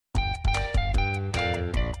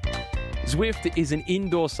Zwift is an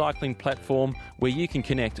indoor cycling platform where you can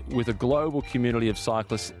connect with a global community of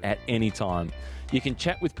cyclists at any time. You can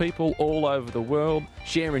chat with people all over the world,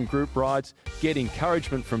 share in group rides, get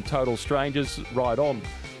encouragement from total strangers right on,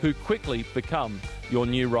 who quickly become your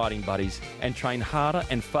new riding buddies and train harder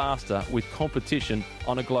and faster with competition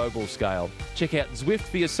on a global scale. Check out Zwift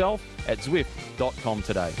for yourself at zwift.com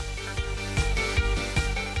today.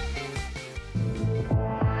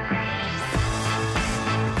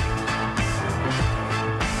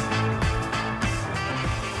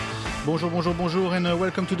 Bonjour, and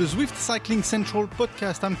welcome to the Zwift Cycling Central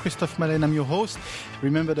Podcast. I'm Christophe Malin, I'm your host.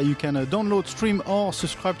 Remember that you can download, stream, or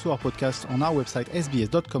subscribe to our podcast on our website,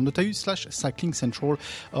 sbs.com.au/cyclingcentral,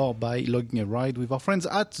 or by logging a ride with our friends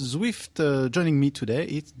at Zwift. Joining me today,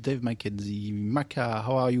 it's Dave Mackenzie. Macca,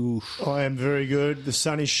 how are you? I am very good. The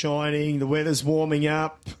sun is shining, the weather's warming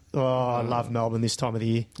up. Oh, I love Melbourne this time of the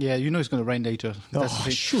year. Yeah, you know it's going to rain later.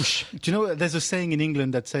 Shush. Do you know, there's a saying in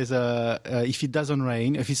England that says, if it doesn't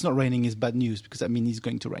rain, if it's not raining, it's bad news, because that means it's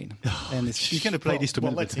going to rain. And you can apply this to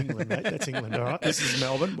Melbourne. Well, that's England, mate. That's England, all right? This is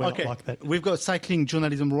Melbourne. We're not like that. We've got cycling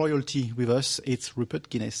journalism royalty with us. It's Rupert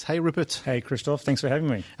Guinness. Hi, Rupert. Hey, Christophe. Thanks for having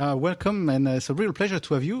me. Welcome, and it's a real pleasure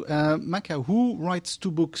to have you. Macca, who writes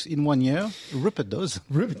 2 books in 1 year? Rupert does.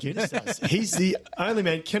 Rupert Guinness does. He's the only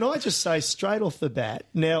man. Can I just say straight off the bat,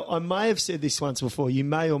 now, I may have said this once before, you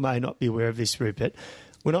may or may not be aware of this, Rupert.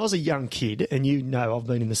 When I was a young kid, and you know I've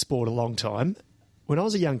been in the sport a long time, when I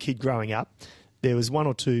was a young kid growing up, there was 1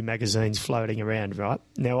 or 2 magazines floating around, right?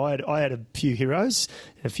 Now, I had a few heroes,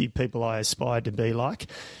 and a few people I aspired to be like,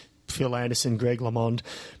 Phil Anderson, Greg LeMond.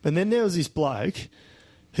 But then there was this bloke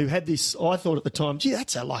who had this, I thought at the time, gee,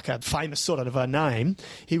 that's like a famous sort of a name.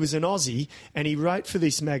 He was an Aussie, and he wrote for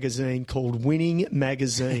this magazine called Winning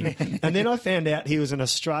Magazine. And then I found out he was an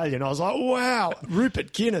Australian. I was like, wow,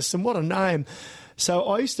 Rupert Guinness, and what a name. So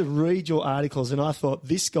I used to read your articles, and I thought,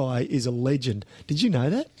 this guy is a legend. Did you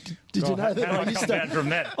know that? Did you know that?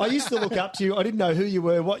 I used to look up to you. I didn't know who you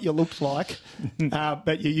were, what you looked like,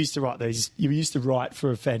 but you used to write these. You used to write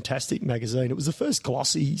for a fantastic magazine. It was the first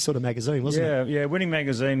glossy sort of magazine, wasn't it? Yeah. Winning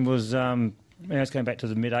Magazine was. It's going back to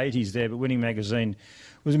the mid '80s there, but Winning Magazine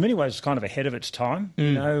was in many ways kind of ahead of its time,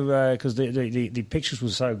 you know, because the pictures were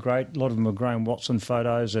so great. A lot of them were Graham Watson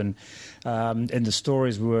photos, and the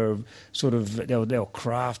stories were sort of they were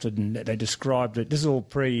crafted, and they described it. This is all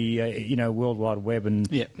pre World Wide Web and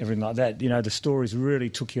everything like that. You know, the stories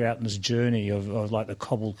really took you out on this journey of like the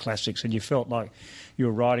cobbled classics, and you felt like you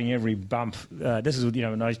were riding every bump. This is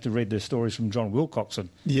when I used to read the stories from John Wilcoxon.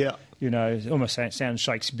 Yeah. You know, it almost sounds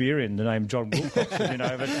Shakespearean, the name John Wilcoxon,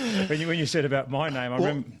 but when you said about my name, I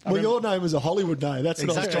remember... your name was a Hollywood name, that's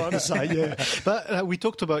what I was trying to say, yeah. But we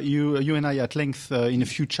talked about you and I at length in a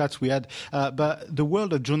few chats we had, but the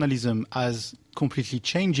world of journalism has completely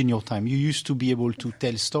changed in your time. You used to be able to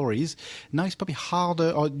tell stories. Now it's probably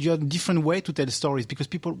harder, or you have a different way to tell stories, because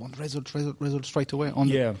people want results straight away on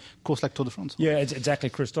the course like Tour de France. Yeah, it's exactly,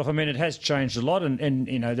 Christophe. I mean, it has changed a lot, and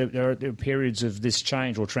there are periods of this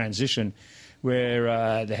change or transition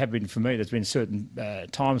where there have been, for me, there's been certain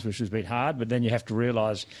times which has been hard, but then you have to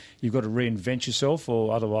realise you've got to reinvent yourself,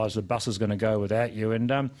 or otherwise the bus is going to go without you.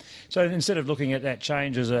 And so instead of looking at that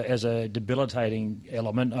change as a debilitating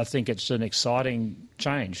element, I think it's an exciting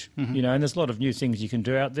change. And there's a lot of new things you can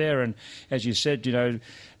do out there. And as you said,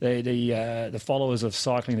 the followers of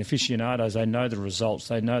cycling, the aficionados, they know the results,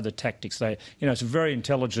 they know the tactics. It's a very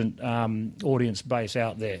intelligent audience base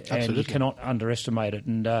out there. Absolutely. And you cannot underestimate it.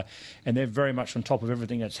 And they're very much on top of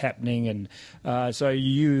everything that's happening. And so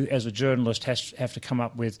you, as a journalist, have to come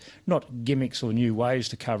up with not gimmicks or new ways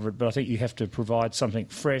to cover it, but I think you have to provide something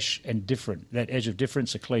fresh and different. That edge of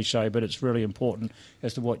difference, a cliche, but it's really important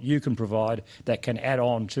as to what you can provide that can add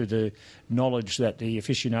on to the knowledge that the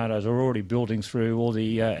aficionados are already building through all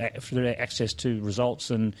the through their access to results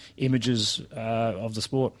and images of the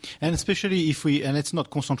sport. And especially if let's not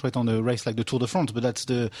concentrate on a race like the Tour de France, but that's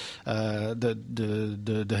the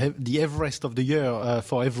Everest of the year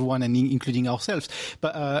for everyone, and including ourselves.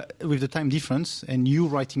 But with the time difference, and you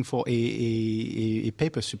writing for a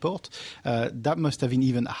paper support, that must have been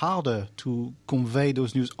even harder to convey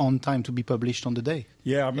those news on time to be published on the day.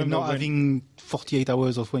 Yeah, I remember, and not having 48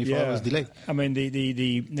 hours or 24 hours delay. I mean,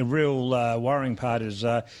 the real worrying part is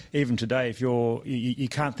even today, if you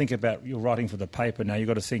can't think about you're writing for the paper now. You've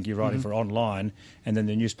got to think you're writing for online, and then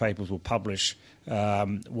the newspapers will publish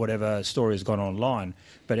whatever story has gone online.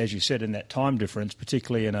 But as you said, in that time difference,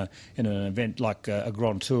 particularly in an event like a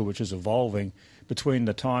Grand Tour, which is evolving, between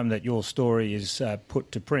the time that your story is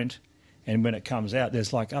put to print And when it comes out,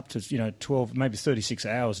 there's like up to 12, maybe 36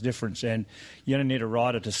 hours difference, and you only need a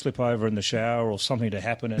rider to slip over in the shower or something to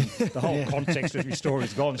happen, and the whole context of your story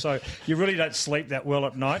is gone. So you really don't sleep that well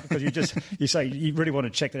at night because you say you really want to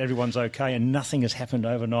check that everyone's okay, and nothing has happened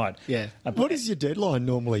overnight. Yeah. What is your deadline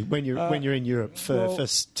normally when you're in Europe for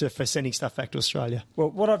sending stuff back to Australia? Well,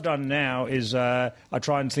 what I've done now is I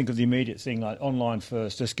try and think of the immediate thing, like online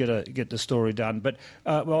first, just get the story done. But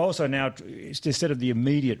also now, instead of the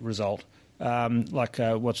immediate result, when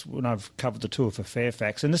I've covered the tour for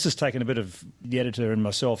Fairfax, and this has taken a bit of the editor and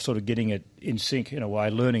myself sort of getting it in sync in a way,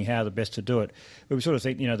 learning how the best to do it. But we sort of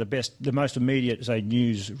think, the most immediate, say,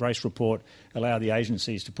 news race report, allow the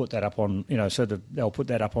agencies to put that up on, so that they'll put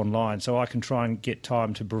that up online. So I can try and get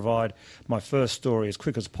time to provide my first story as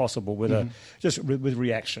quick as possible with with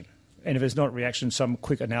reaction. And if there's not reaction, some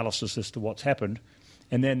quick analysis as to what's happened.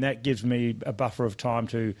 And then that gives me a buffer of time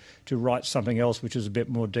to write something else which is a bit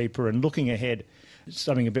more deeper and looking ahead,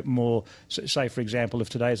 something a bit more, say, for example, if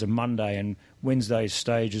today is a Monday and Wednesday's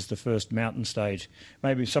stage is the first mountain stage,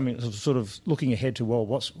 maybe something sort of looking ahead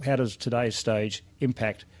to, how does today's stage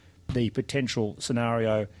impact the potential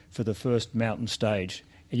scenario for the first mountain stage?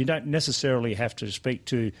 And you don't necessarily have to speak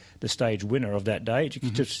to the stage winner of that day,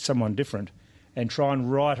 just someone different, and try and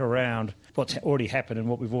write around what's already happened and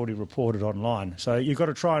what we've already reported online. So you've got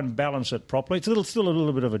to try and balance it properly. It's still a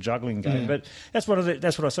little bit of a juggling game, but that's what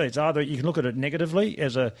I say. It's either you can look at it negatively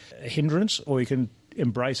as a hindrance, or you can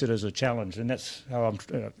embrace it as a challenge, and that's how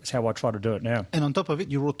I try to do it now. And on top of it,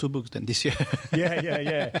 you wrote 2 books then this year.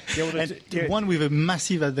 Yeah. One with a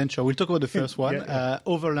massive adventure. We'll talk about the first one.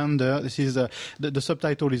 Overlander. This is the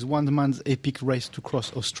subtitle is One Man's Epic Race to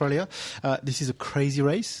Cross Australia. This is a crazy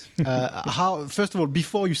race. First of all,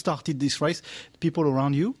 before you started this race, people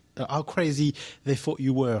around you, how crazy they thought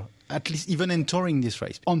you were, at least even entering this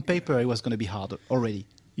race. On paper, it was going to be harder already.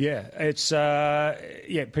 Yeah, it's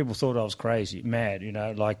people thought I was crazy, mad,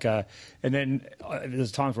 and then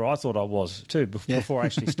there's times where I thought I was too. Before I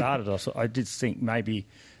actually started, I did think maybe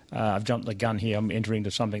I've jumped the gun here. I'm entering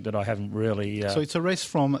into something that I haven't really. So it's a race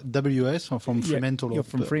from WS or from Fremantle. Yeah,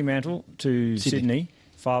 from Fremantle to Sydney.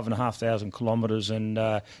 5,500 kilometres,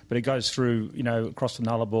 but it goes through, across the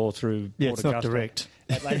Nullarbor through. Yeah, it's not direct.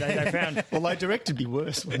 They found. Well, they directed be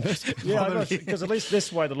worse, wouldn't it? Yeah, because at least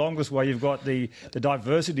this way, the longest way, you've got the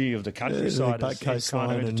diversity of the countryside,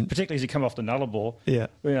 particularly as you come off the Nullarbor. Yeah,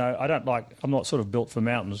 I'm not sort of built for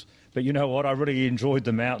mountains, but you know what? I really enjoyed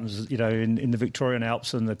the mountains, in the Victorian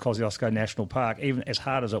Alps and the Kosciuszko National Park, even as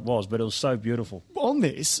hard as it was, but it was so beautiful. On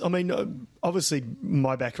this, I mean, obviously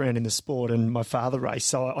my background in the sport and my father raced,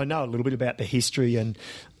 so I know a little bit about the history and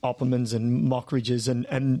Oppermans and Mockridges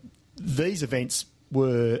and these events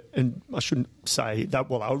were, and I shouldn't say that,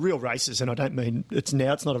 they were real races, and I don't mean it's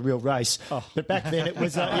not a real race, but back then it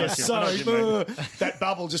was, that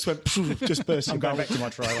bubble just went, just burst. I'm going back to my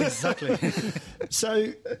trailer. Exactly.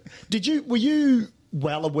 So, were you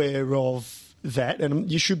well aware of that? And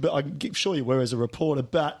you should be, I'm sure you were as a reporter,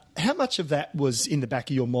 but how much of that was in the back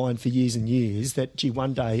of your mind for years and years that, gee,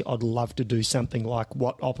 one day I'd love to do something like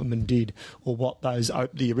what Opperman did or what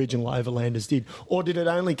the original Overlanders did? Or did it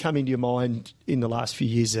only come into your mind in the last few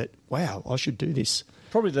years that, wow, I should do this?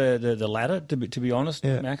 Probably the latter, to be honest,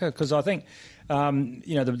 Macca, because I think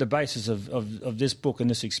the basis of this book and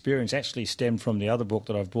this experience actually stemmed from the other book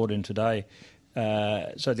that I've brought in today.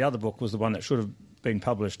 So the other book was the one that should have been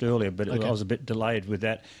published earlier, but I was a bit delayed with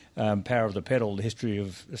that, Power of the Pedal, the history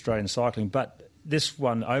of Australian cycling. But this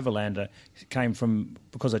one, Overlander, came from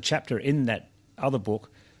because a chapter in that other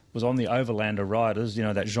book was on the Overlander riders,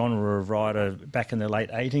 that genre of rider back in the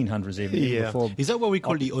late 1800s even. Before. Is that what we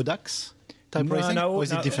call the Audax type racing? Or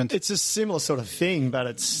is it different? It's a similar sort of thing, but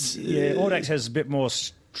it's... Audax has a bit more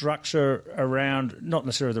structure around, not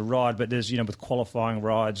necessarily the ride, but there's, with qualifying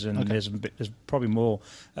rides, and there's probably more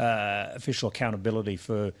official accountability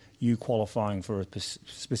for you qualifying for a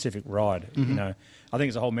specific ride. I think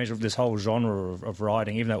it's a whole measure of this whole genre of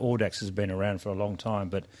riding, even though Audax has been around for a long time.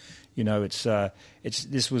 But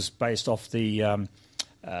this was based off the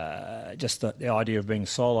just the idea of being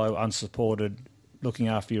solo, unsupported, looking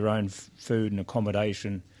after your own food and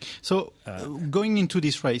accommodation. So, going into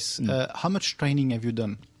this race, how much training have you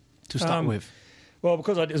done to start with? Well,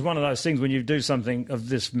 because it's one of those things when you do something of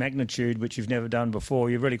this magnitude, which you've never done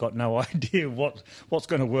before, you've really got no idea what's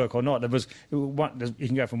going to work or not. You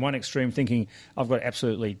can go from one extreme thinking, I've got to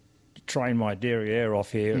absolutely train my derriere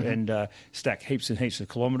off here and stack heaps and heaps of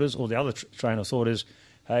kilometres, or the other train of thought is,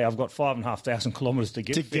 hey, I've got 5,500 kilometres to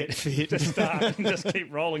get fit to start and just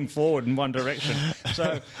keep rolling forward in one direction.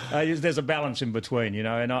 So there's a balance in between, you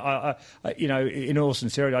know. And I, you know, in all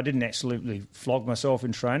sincerity, I didn't absolutely flog myself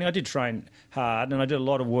in training. I did train hard, and I did a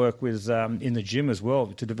lot of work with in the gym as well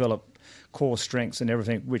to develop core strengths and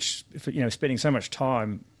everything. Which, you know, spending so much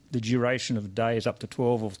time. The duration of the day is up to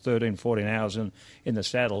 12 or 13, 14 hours in the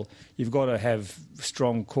saddle. You've got to have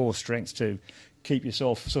strong core strengths to keep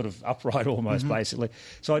yourself sort of upright almost, basically.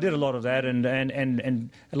 So I did a lot of that, and a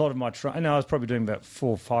lot of my training. I was probably doing about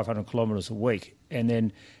 400 or 500 kilometres a week, and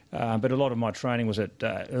then. But a lot of my training was at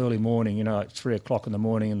early morning, you know, like 3 o'clock in the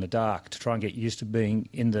morning in the dark, to try and get used to being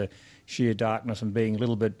in the sheer darkness and being a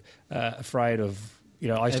little bit afraid of. You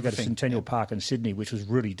know, I used to go to Centennial Park in Sydney, which was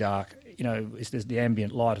really dark. You know, the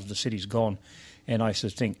ambient light of the city's gone. And I used to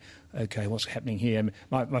think, okay, what's happening here? And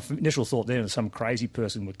my initial thought then was some crazy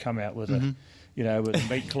person would come out with a, you know, with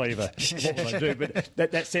a meat cleaver. What would I do? But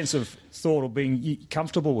that sense of thought of being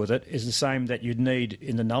comfortable with it is the same that you'd need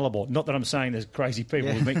in the Nullarbor. Not that I'm saying there's crazy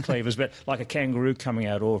people with meat cleavers, but like a kangaroo coming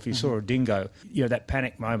out, or if you saw a dingo, you know, that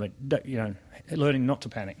panic moment, you know, learning not to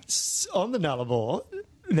panic. On the Nullarbor...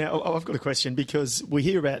 Now, I've got a question, because we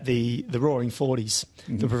hear about the roaring 40s,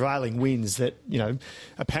 the prevailing winds that, you know,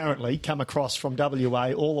 apparently come across from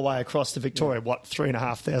WA all the way across to Victoria,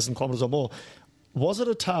 3,500 kilometres or more. Was it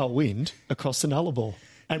a tailwind across the Nullarbor?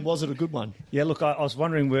 And was it a good one? Yeah, look, I was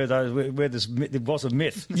wondering where there was a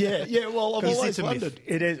myth. Yeah, well, I've always wondered.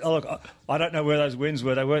 It is. Oh, look, I don't know where those winds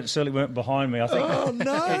were. They certainly weren't behind me, I think. Oh,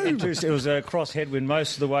 no. It was a cross headwind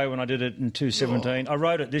most of the way when I did it in 2017. I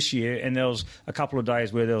rode it this year, and there was a couple of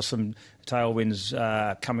days where there was some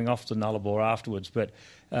tailwinds coming off the Nullarbor afterwards. But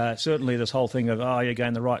certainly this whole thing of, you're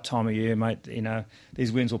going the right time of year, mate, you know,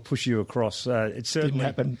 these winds will push you across. It certainly didn't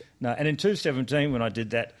happen. No, and in 2017 when I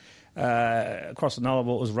did that, across the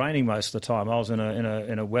Nullarbor, it was raining most of the time. I was in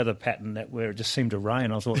a weather pattern where it just seemed to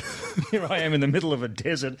rain. I thought, here I am in the middle of a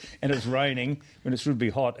desert and it's raining when it should be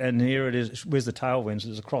hot, and here it is. Where's the tailwinds?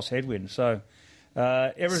 There's a cross headwind. So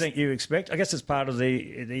everything you expect, I guess it's part of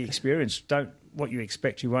the experience. What you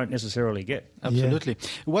expect, you won't necessarily get. Absolutely. Yeah.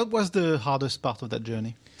 What was the hardest part of that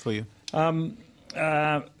journey for you?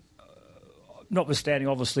 Notwithstanding,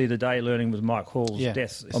 obviously, the day learning with Mike Hall's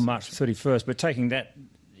death on March 31st, but taking that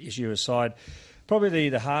issue aside, probably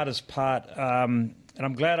the hardest part, and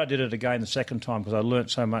I'm glad I did it again the second time because I learnt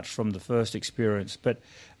so much from the first experience, but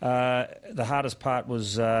the hardest part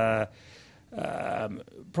was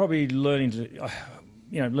probably learning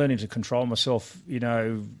to control myself, you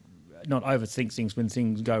know, not overthink things when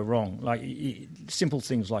things go wrong. Like simple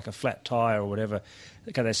things like a flat tyre or whatever.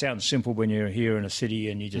 Okay, they sound simple when you're here in a city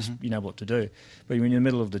and you just you know what to do. But when you're in the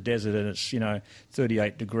middle of the desert and it's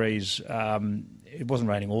 38 degrees, it wasn't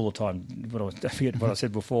raining all the time. I forget what I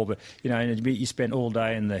said before, but you spend all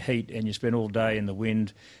day in the heat and you spend all day in the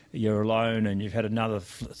wind. You're alone and you've had another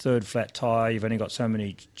third flat tyre. You've only got so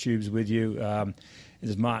many tubes with you.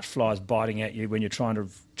 There's March flies biting at you when you're trying to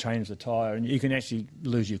change the tyre, and you can actually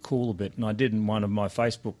lose your cool a bit. And I did in one of my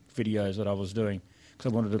Facebook videos that I was doing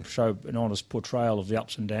because I wanted to show an honest portrayal of the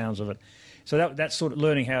ups and downs of it. So that's sort of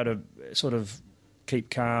learning how to sort of keep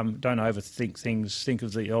calm, don't overthink things, think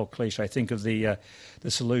of the old cliche, think of the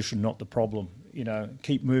solution, not the problem. You know,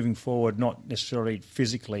 keep moving forward, not necessarily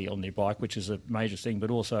physically on your bike, which is a major thing, but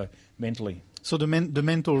also mentally. So the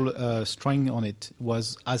mental strain on it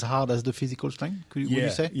was as hard as the physical strain, would you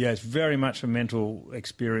say? Yeah, it's very much a mental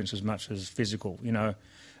experience as much as physical, you know.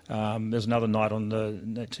 There's another night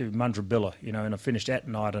to Mundrabilla, you know, and I finished at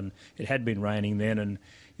night and it had been raining then, and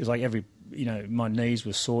it was like my knees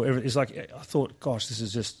were sore. It's like I thought, gosh, this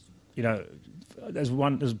is just, you know, there's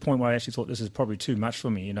a point where I actually thought this is probably too much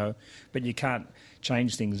for me, you know, but you can't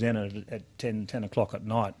change things then at 10 o'clock at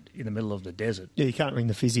night in the middle of the desert. Yeah, you can't ring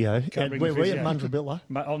the physio. Where were you at Mundrabilla?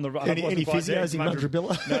 Any physios in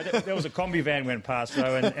Mundrabilla? No, there was a combi van went past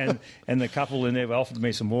though, and the couple in there offered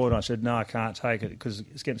me some water. I said, no, I can't take it because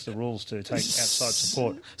it's against the rules to take outside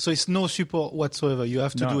support. So it's no support whatsoever. You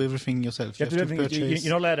have to do everything yourself. You have to purchase.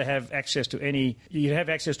 You're not allowed to have access to any. You have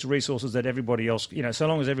access to resources that everybody else, you know, so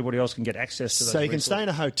long as everybody else can get access to those. So you can stay in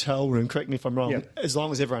a hotel room. Correct me if I'm wrong. As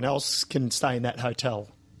long as everyone else can stay in that hotel.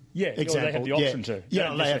 Yeah, example. They have the option to.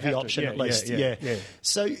 Yeah, they have the option at least. Yeah.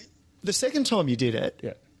 So the second time you did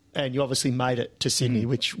it, and you obviously made it to Sydney,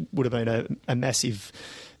 which would have been a massive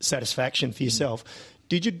satisfaction for yourself.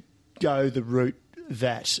 Did you go the route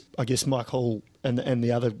that I guess Mike Hall and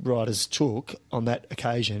the other riders took on that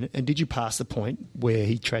occasion, and did you pass the point where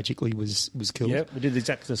he tragically was killed? Yeah, we did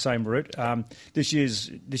exactly the same route. This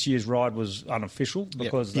year's ride was unofficial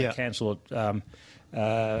because they cancelled it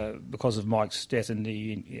because of Mike's death and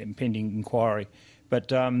the impending inquiry.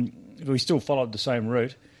 But we still followed the same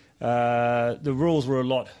route. The rules were a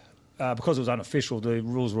lot, because it was unofficial, the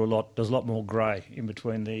rules were there's a lot more grey in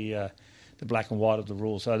between the black and white of the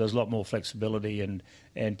rules. So there's a lot more flexibility,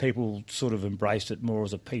 and people sort of embraced it more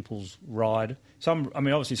as a people's ride.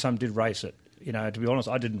 Obviously some did race it. To be honest,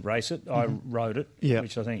 I didn't race it. I rode it,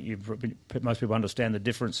 which I think most people understand the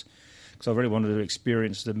difference, because I really wanted to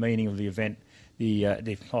experience the meaning of the event, the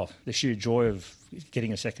sheer joy of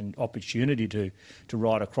getting a second opportunity to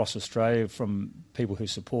ride across Australia, from people who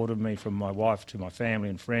supported me, from my wife to my family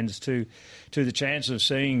and friends, to the chance of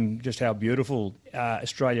seeing just how beautiful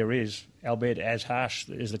Australia is, albeit as harsh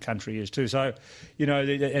as the country is too. So,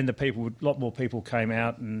 and the people, a lot more people came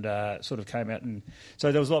out and and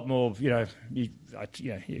so there was a lot more. You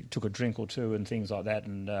took a drink or two and things like that,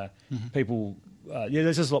 and people.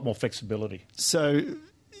 There's just a lot more flexibility. So.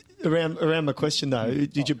 Around my question though,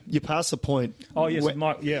 did you pass the point? Oh yes,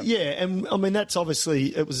 and that's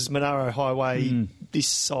obviously it was Monaro Highway, this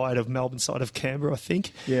side of Melbourne, side of Canberra, I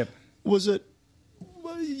think. Yeah. Was it?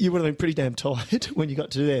 You would have been pretty damn tired when you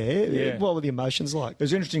got to there. Yeah. What were the emotions like? It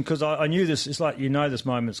was interesting because I knew this. It's like this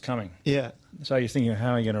moment's coming. Yeah. So you're thinking,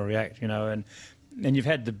 how are you going to react? And you've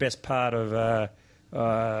had the best part of.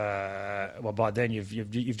 By then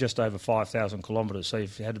you've just over 5,000 kilometres, so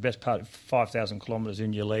you've had the best part of 5,000 kilometres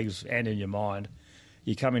in your legs and in your mind.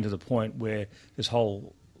 You come into the point where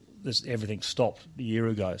everything stopped a year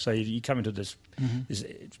ago. So you come into this,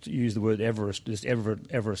 to use the word Everest, this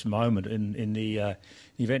Everest moment in the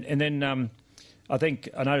event. And then I think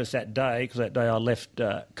I noticed that day, because that day I left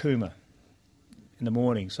Cooma in the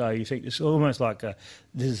morning. So you think it's almost like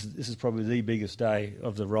this is probably the biggest day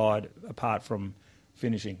of the ride, apart from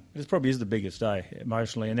finishing. This probably is the biggest day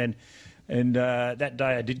emotionally. And that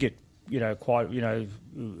day I did get, quite, it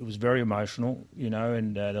was very emotional,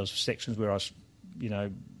 and there was sections where I was,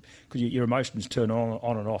 because your emotions turn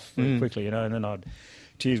on and off very quickly, and then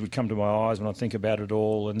tears would come to my eyes when I think about it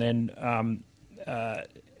all. And then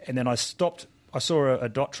I stopped. I saw a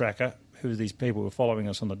dot tracker, who these people were following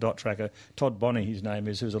us on the dot tracker. Todd Bonney, his name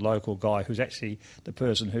is, who's a local guy, who's actually the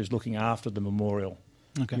person who's looking after the memorial.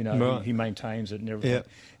 Okay. Right. He maintains it and everything. Yeah.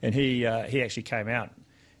 And he actually came out,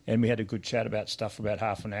 and we had a good chat about stuff for about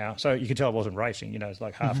half an hour. So you can tell I wasn't racing, it's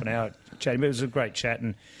like half an hour chatting. But it was a great chat,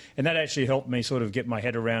 and that actually helped me sort of get my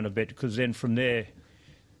head around a bit, because then from there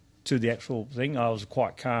to the actual thing, I was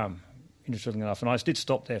quite calm, interestingly enough. And I did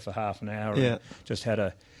stop there for half an hour and just had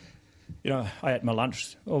I ate my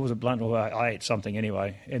lunch, or was it lunch? Or I ate something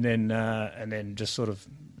anyway, and then just sort of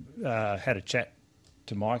had a chat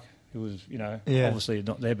to Mike, who was, obviously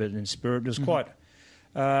not there, but in spirit. It was quite.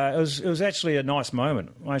 It was actually a nice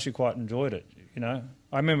moment. I actually quite enjoyed it. I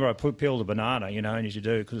remember I peeled a banana, and as you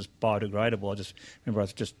do, because it's biodegradable. I just remember I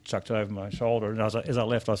just chucked it over my shoulder, and as I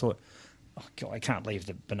left, I thought, oh God, I can't leave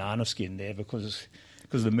the banana skin there because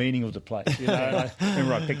of the meaning of the place. I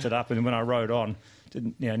remember I picked it up, and when I rode on,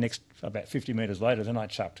 next about 50 metres later, then I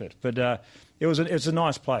chucked it. But it was a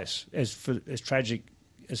nice place, as tragic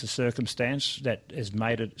as a circumstance that has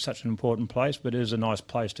made it such an important place, but it is a nice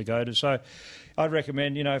place to go to. So I'd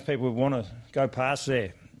recommend, if people want to go past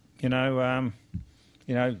there,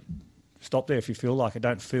 stop there if you feel like it.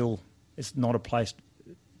 Don't feel it's not a place.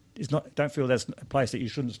 Don't feel that's a place that you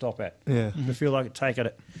shouldn't stop at. Yeah. If you feel like it, take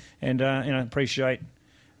it, and appreciate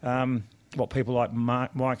what people like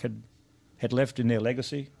Mike had left in their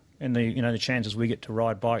legacy, and the chances we get to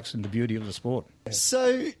ride bikes and the beauty of the sport.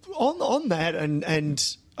 So on that,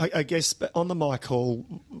 and I guess on the Mike Hall,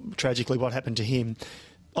 tragically what happened to him,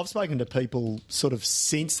 I've spoken to people sort of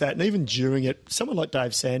since that, and even during it, someone like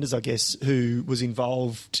Dave Sanders, I guess, who was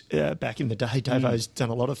involved back in the day. Davo's done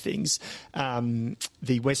a lot of things.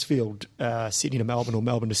 The Westfield Sydney to Melbourne or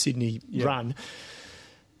Melbourne to Sydney run.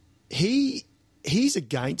 He's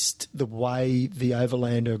against the way the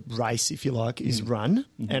Overlander race, if you like, is run.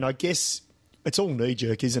 Mm-hmm. And I guess it's all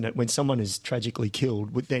knee-jerk, isn't it? When someone is tragically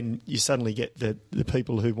killed, then you suddenly get the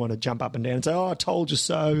people who want to jump up and down and say, oh, I told you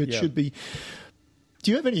so, it should be. Do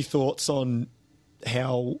you have any thoughts on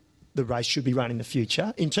how the race should be run in the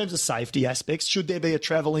future in terms of safety aspects? Should there be a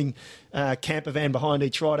travelling camper van behind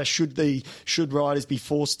each rider? Should riders be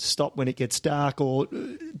forced to stop when it gets dark? Or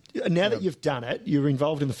now that you've done it, you're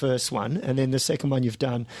involved in the first one, and then the second one you've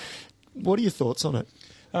done. What are your thoughts on it?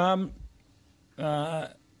 Well,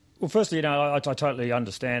 firstly, I totally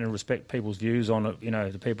understand and respect people's views on it.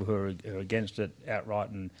 The people who are against it outright,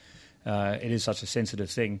 and it is such a sensitive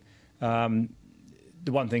thing.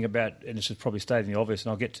 The one thing about, and this is probably stating the obvious, and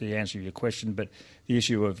I'll get to the answer to your question, but the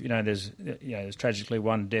issue of, there's tragically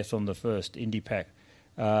one death on the first IndyPac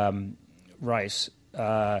race.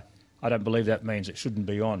 I don't believe that means it shouldn't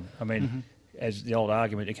be on. I mean, as the old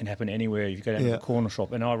argument, it can happen anywhere. You go down to the corner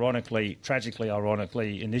shop. And tragically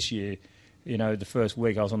ironically, in this year, the first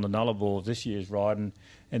week I was on the Nullarbor of this year's ride, and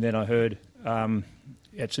then I heard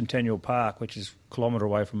at Centennial Park, which is a kilometre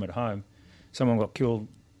away from at home, someone got killed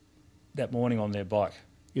that morning on their bike,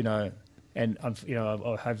 And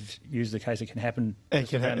I have used the case. It can happen. It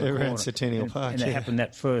can happen around Centennial Park, and it happened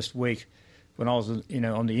that first week when I was,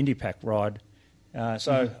 on the Indy Pack ride.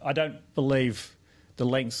 So I don't believe the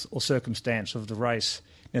length or circumstance of the race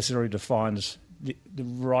necessarily defines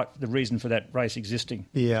the reason for that race existing.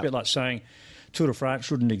 Yeah. It's a bit like saying Tour de France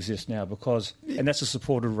shouldn't exist now because, and that's a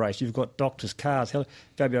supported race. You've got doctors, cars.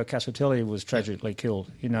 Fabio Casatelli was tragically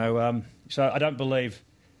killed. So I don't believe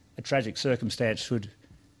a tragic circumstance should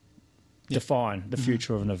define the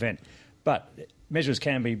future of an event. But measures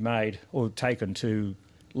can be made or taken to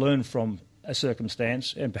learn from a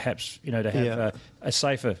circumstance and perhaps, to have a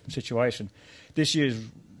safer situation. This year's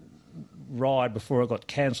ride, before it got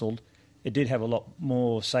cancelled, it did have a lot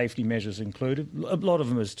more safety measures included. A lot of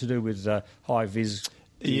them is to do with high-vis.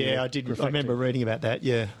 Yeah, I did. I remember reading about that,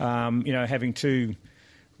 yeah. Having 2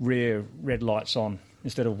 rear red lights on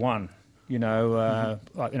instead of 1.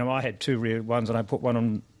 I had 2 rear ones and I put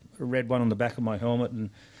a red one on the back of my helmet, and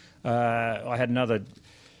I had another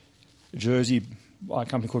jersey by a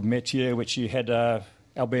company called Metier, which you had,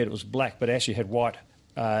 albeit it was black, but actually had white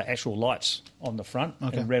actual lights on the front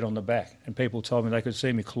and red on the back. And people told me they could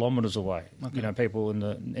see me kilometres away. Okay. People in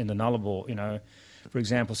the Nullarbor, for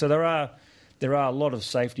example. So there are a lot of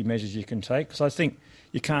safety measures you can take, because I think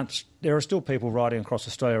there are still people riding across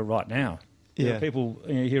Australia right now. Yeah. People,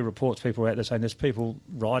 you hear reports, people out there saying there's people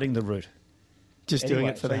riding the route. Just doing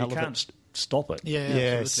it for the hell of it. You can't stop it. Yeah,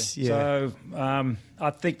 yes, absolutely. Yeah. So I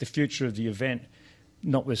think the future of the event,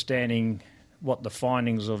 notwithstanding what the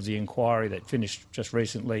findings of the inquiry that finished just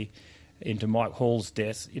recently into Mike Hall's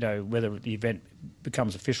death, whether the event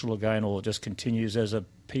becomes official again or just continues as a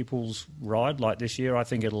people's ride like this year, I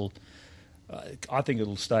think it'll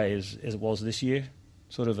stay as it was this year,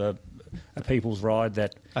 sort of a people's ride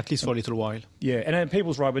that... At least for a little while. Yeah, and a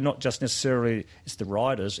people's ride, but not just necessarily it's the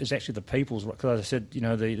riders, it's actually the people's ride. Because as I said,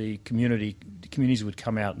 the communities would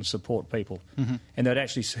come out and support people. Mm-hmm. And they'd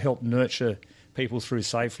actually help nurture people through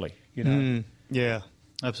safely, Yeah,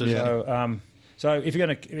 absolutely. So if you're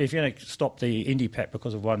going to stop the Indy Pack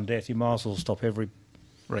because of one death, you might as well stop every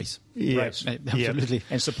race. Race. Absolutely. Yeah.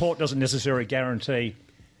 And support doesn't necessarily guarantee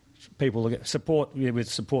people support with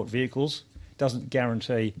support vehicles doesn't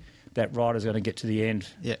guarantee that rider's going to get to the end.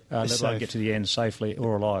 Yeah, let alone get to the end safely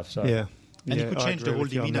or alive. So yeah. And it could change the whole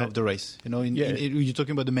demeanour of the race. You're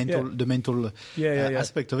talking about the mental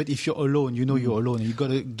aspect of it. If you're alone, you're alone, and you've got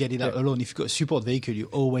to get it out alone. If you've got a support vehicle, you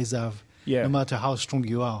always have, no matter how strong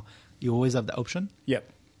you are, you always have the option. Yep.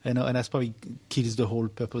 And that's probably kills the whole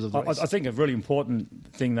purpose of the race. I think a really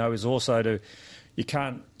important thing, though, is also you've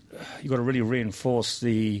got to really reinforce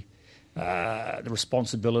the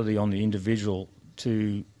responsibility on the individual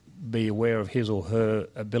to be aware of his or her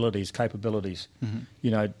capabilities.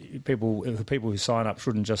 Mm-hmm. People who sign up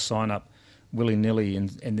shouldn't just sign up willy-nilly and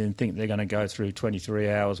then think they're going to go through 23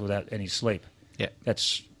 hours without any sleep. Yeah.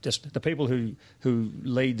 That's just the people who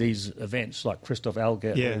lead these events, like Christoph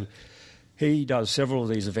Alger, he does several of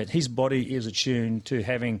these events. His body is attuned to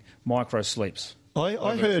having micro-sleeps.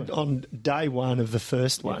 I heard on day one of the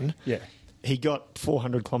first one, he got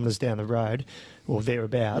 400 kilometres down the road, or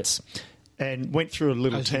thereabouts, and went through a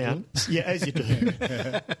little town. Yeah, as you do.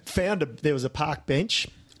 There was a park bench,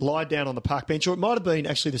 lied down on the park bench, or it might have been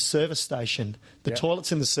actually the service station. The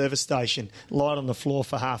toilets in the service station, lied on the floor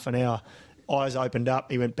for half an hour. Eyes opened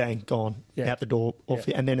up, he went bang, gone, out the door,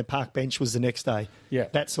 and then a park bench was the next day. Yeah,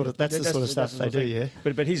 that's the sort of stuff they do. Yeah,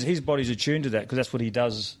 but his body's attuned to that because that's what he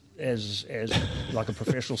does as like a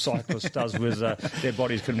professional cyclist does with their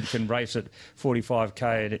bodies can race at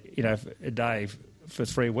 45k a day for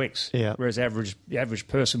 3 weeks, whereas the average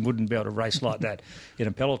person wouldn't be able to race like that in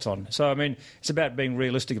a peloton. So, I mean, it's about being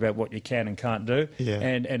realistic about what you can and can't do,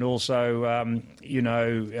 and also, so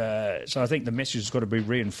I think the message has got to be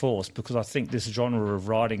reinforced because I think this genre of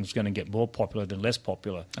riding is going to get more popular than less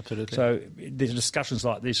popular. Absolutely. So the discussions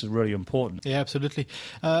like this are really important. Yeah, absolutely.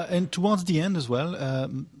 And towards the end as well,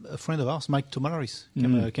 a friend of ours, Mike Tomalaris,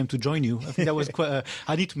 came to join you. I think that was quite...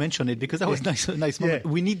 I need to mention it because that was a nice moment.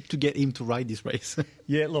 We need to get him to ride this race.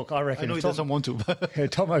 Yeah, look, I reckon... I know he doesn't want to.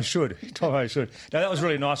 Tomo should. No, that was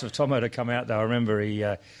really nice of Tomo to come out, though. I remember he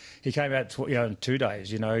came out in 2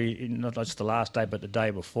 days, not just the last day, but the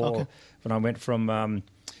day before. Okay. When I went from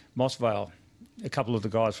Mossvale, a couple of the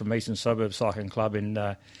guys from Eastern Suburbs Cycling Club in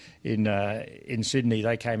Sydney,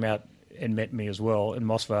 they came out and met me as well in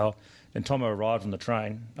Mossvale. Then Tomo arrived on the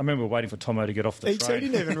train. I remember waiting for Tomo to get off the train. So he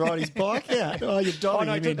didn't even ride his bike out. Oh, you're diving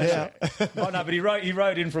him in now. Oh, no, but he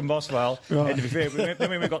rode in from Boswell. Right. And to be fair, then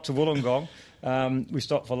when we got to Wollongong, we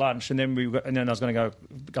stopped for lunch, and then I was going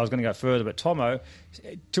to go further. But Tomo,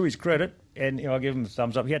 to his credit, and I give him a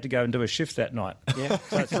thumbs up, he had to go and do a shift that night. Yeah.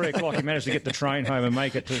 So at 3 o'clock, he managed to get the train home and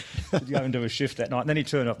make it to go and do a shift that night. And then he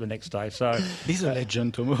turned up the next day. So he's a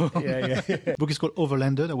legend, Tomo. Yeah. Book is called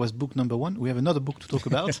Overlander. That was book number 1. We have another book to talk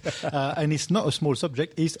about, and it's not a small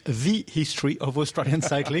subject. It's the history of Australian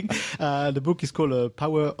cycling. The book is called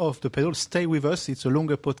Power of the Pedal. Stay with us. It's a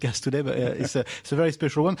longer podcast today, but it's a very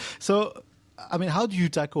special one. So, I mean, how do you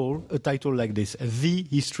tackle a title like this, The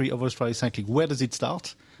History of Australian Cycling? Where does it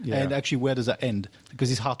start? Yeah. And actually, where does it end? Because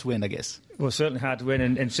it's hard to end, I guess. Well, certainly hard to win,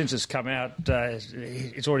 and since it's come out,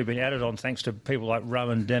 it's already been added on thanks to people like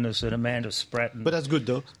Rowan Dennis and Amanda Spratt. But that's good,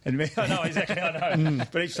 though. And I know, exactly, I know.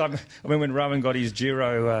 But each time, I mean, when Rowan got his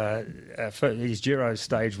Giro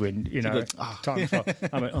stage win, I went,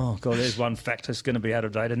 oh, God, there's one fact that's going to be out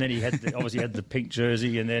of date. And then he obviously had the pink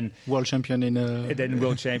jersey, and then... World champion in... And then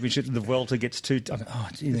World Championship, the Vuelta gets two... I go, oh,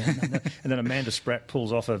 gee, no. And then Amanda Spratt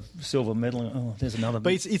pulls off a silver medal, and oh, there's another...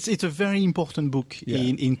 But it's a very important book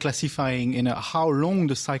in classifying how long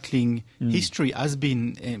the cycling history has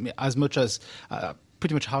been, as much as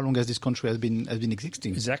pretty much how long as this country has been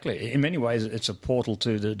existing. Exactly. In many ways, it's a portal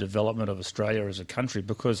to the development of Australia as a country,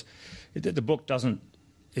 because the book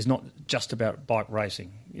is not just about bike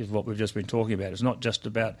racing, is what we've just been talking about. It's not just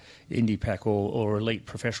about IndyPac or elite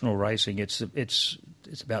professional racing. It's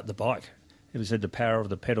about the bike. It was said the power of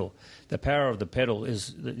the pedal. The power of the pedal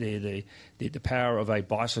is the power of a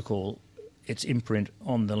bicycle, its imprint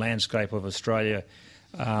on the landscape of Australia,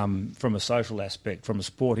 from a social aspect, from a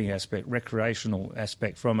sporting aspect, recreational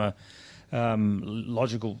aspect, from a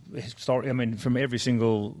logical story. I mean, from every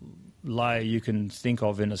single layer you can think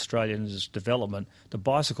of in Australians' development, the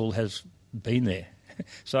bicycle has been there.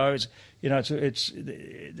 So it's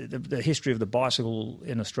the history of the bicycle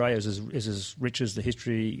in Australia is as rich as the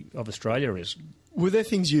history of Australia is. Were there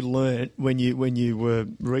things you learnt when you were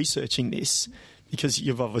researching this? Because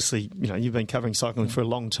you've obviously, you've been covering cycling for a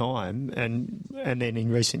long time, and then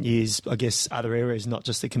in recent years, I guess other areas, not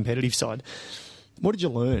just the competitive side. What did you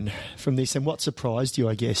learn from this, and what surprised you,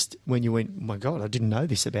 I guess, when you went, oh my God, I didn't know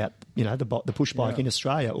this about, the push bike in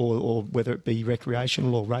Australia, or whether it be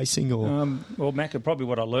recreational or racing or... Well, Mac, probably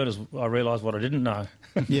what I learned is I realised what I didn't know.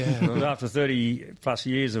 Yeah. After 30 plus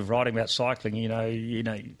years of writing about cycling,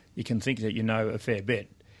 you can think that you know a fair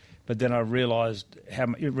bit. But then I realised I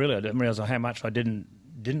didn't realise how much I didn't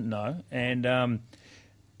know, and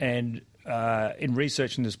in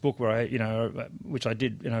researching this book, where which I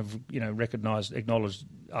did, acknowledged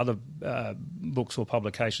other books or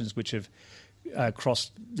publications which have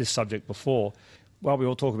crossed this subject before. While we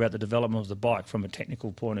all talk about the development of the bike from a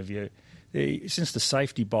technical point of view, since the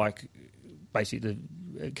safety bike basically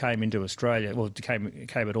came into Australia,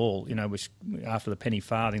 came at all, which after the penny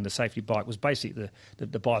farthing, the safety bike was basically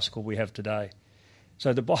the bicycle we have today.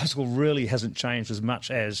 So the bicycle really hasn't changed as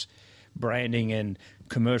much as branding and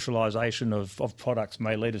commercialisation of products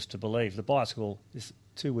may lead us to believe. The bicycle is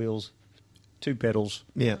 2 wheels, 2 pedals,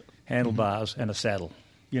 handlebars, and a saddle.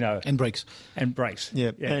 And brakes.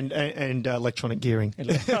 Yeah. And electronic gearing. So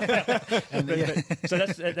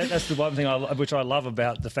that's the one thing which I love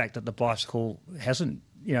about the fact that the bicycle hasn't,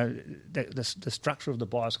 the structure of the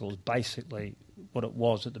bicycle is basically what it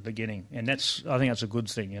was at the beginning, and I think that's a good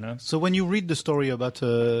thing, So when you read the story about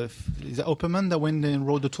is it Opperman that went and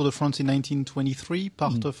rode the Tour de France in 1923,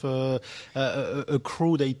 part of a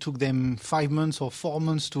crew, they took them 5 months or 4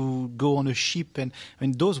 months to go on a ship, and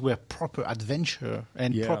those were proper adventure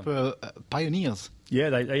and proper pioneers. Yeah,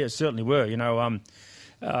 they certainly were. And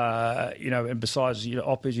besides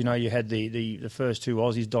Oppers, you had the first 2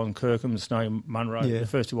 Aussies, Don Kirkham and Snowy Munro, the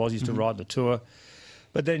first 2 Aussies to ride the Tour.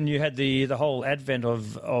 But then you had the whole advent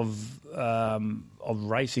of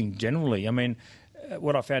racing generally. I mean,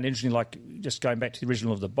 what I found interesting, like just going back to the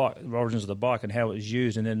origins of the bike and how it was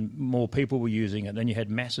used, and then more people were using it. Then you had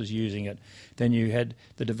masses using it. Then you had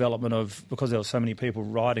the development of, because there were so many people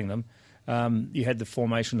riding them, you had the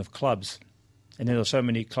formation of clubs. And then there were so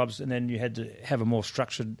many clubs, and then you had to have a more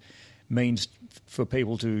structured means for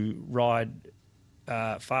people to ride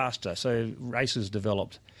faster. So races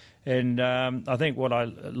developed. And I think what I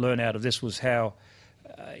learned out of this was how,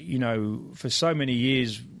 for so many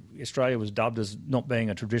years, Australia was dubbed as not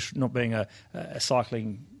being a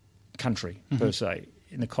cycling country per se,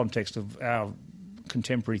 in the context of our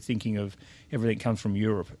contemporary thinking of everything comes from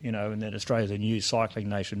Europe, and that Australia's a new cycling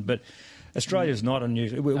nation. But Australia's not a new.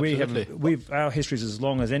 Our history is as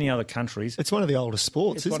long as any other countries. It's one of the oldest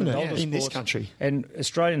sports, isn't it, in this country? And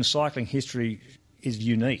Australian cycling history is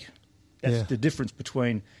unique. That's the difference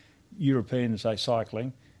between European, say,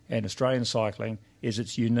 cycling and Australian cycling is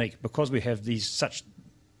it's unique because we have the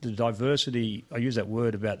diversity. I use that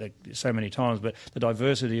word about that so many times, but the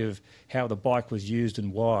diversity of how the bike was used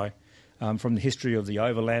and why, from the history of the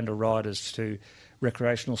overlander riders to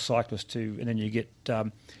recreational cyclists and then you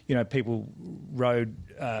get, people rode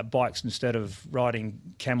bikes instead of riding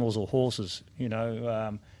camels or horses,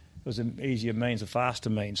 It was an easier means, a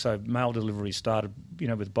faster means. So mail delivery started,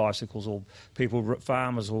 with bicycles, or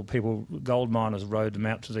farmers or gold miners rode them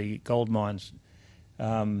out to the gold mines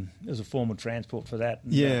as a form of transport for that.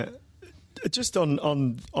 Yeah. Just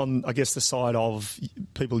on I guess the side of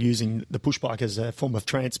people using the push bike as a form of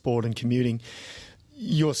transport and commuting.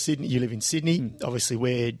 You live in Sydney. Obviously,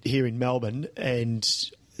 we're here in Melbourne, and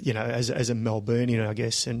as a Melburnian, I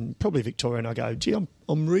guess, and probably Victorian, I go, gee,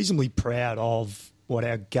 I'm reasonably proud of what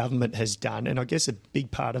our government has done, and I guess a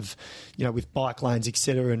big part of, with bike lanes,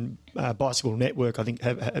 etc., and Bicycle Network, I think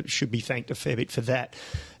should be thanked a fair bit for that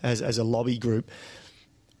as a lobby group.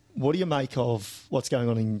 What do you make of what's going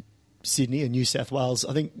on in Sydney and New South Wales?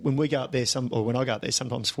 I think when we go up there, when I go up there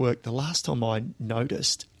sometimes for work, the last time I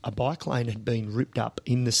noticed a bike lane had been ripped up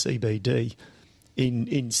in the CBD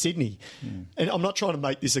in Sydney. And I'm not trying to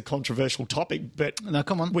make this a controversial topic, but no,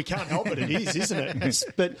 come on, we can't help it. It is, isn't it?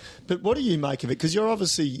 But what do you make of it? Because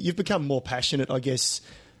you've become more passionate, I guess,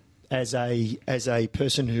 as a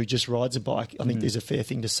person who just rides a bike. I think there's a fair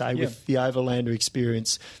thing to say with the overlander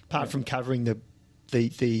experience, apart from covering the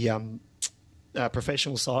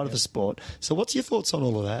professional side of the sport. So what's your thoughts on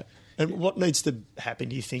all of that? And what needs to happen,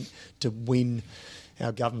 do you think, to win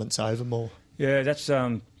our governments over more? Yeah, that's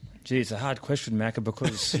it's a hard question, Macca,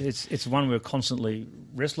 because it's one we're constantly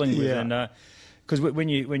wrestling with, and because when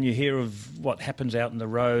you hear of what happens out in the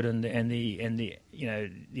road and the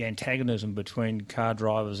antagonism between car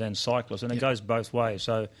drivers and cyclists, and it goes both ways.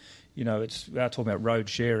 So, we're talking about road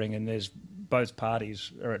sharing, and there's both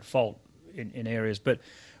parties are at fault in areas. But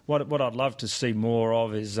what I'd love to see more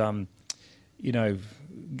of is,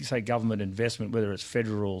 say government investment, whether it's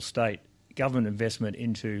federal or state, government investment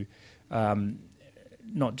into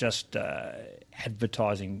not just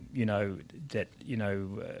advertising,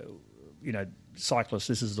 cyclists,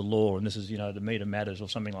 this is the law and this is, the meter matters or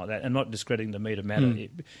something like that, and not discrediting the meter matter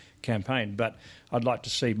campaign. But I'd like to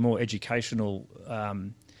see more educational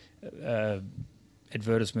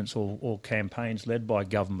advertisements or campaigns led by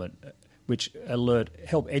government, which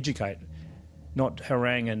help educate, not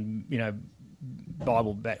harangue and,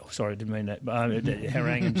 Bible back. Sorry, I didn't mean that.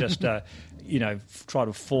 Harangue and just, try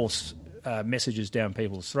to force messages down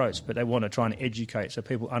people's throats, but they want to try and educate so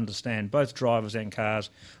people understand, both drivers and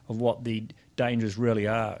cars, of what the dangers really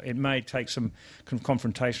are. It may take some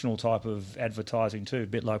confrontational type of advertising too, a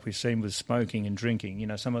bit like we've seen with smoking and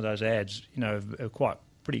drinking. Some of those ads, are quite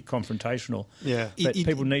pretty confrontational. Yeah, but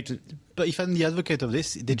people need to. But if I'm the advocate of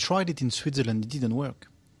this, they tried it in Switzerland, it didn't work.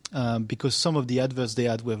 Because some of the adverts they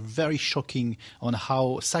had were very shocking on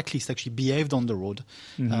how cyclists actually behaved on the road,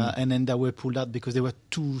 and then they were pulled out because they were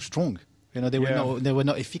too strong. They were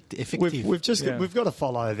not effective. We've got to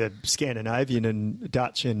follow the Scandinavian and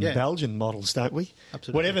Dutch and Belgian models, don't we?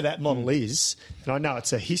 Absolutely. Whatever that model is, and I know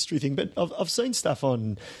it's a history thing, but I've seen stuff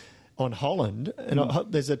on Holland, and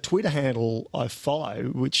there's a Twitter handle I follow,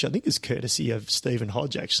 which I think is courtesy of Stephen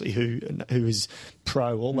Hodge, actually, who is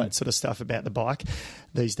pro all that sort of stuff about the bike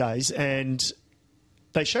these days. And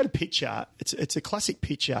they showed a picture. It's a classic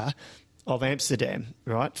picture of Amsterdam,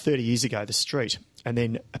 right? 30 years ago, the street, and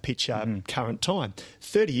then a picture current time.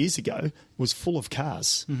 30 years ago was full of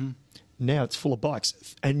cars. Now it's full of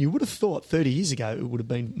bikes. And you would have thought 30 years ago it would have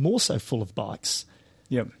been more so full of bikes.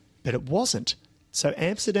 Yep. But it wasn't. So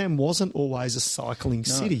Amsterdam wasn't always a cycling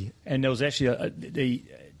city. And there was actually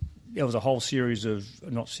there was a whole series of,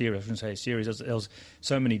 not series, I shouldn't say a series, there was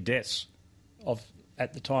so many deaths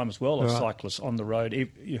at the time as well of cyclists on the road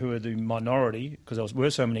who are the minority, because there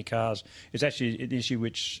were so many cars. It's actually an issue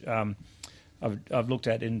which I've looked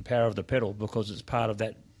at in Power of the Pedal, because it's part of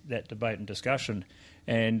that debate and discussion.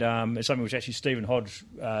 And it's something which actually Stephen Hodge,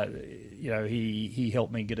 he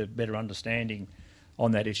helped me get a better understanding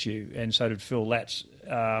on that issue, and so did Phil Latz.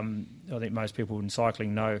 I think most people in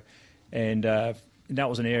cycling know, and that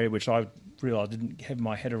was an area which I realised didn't have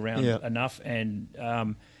my head around enough, and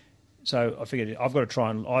so I figured I've got to try,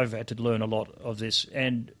 and I've had to learn a lot of this,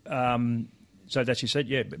 and so that you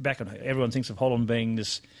said, everyone thinks of Holland being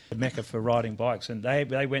this mecca for riding bikes, and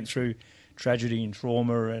they went through tragedy and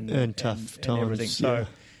trauma and tough times, and everything. So, yeah.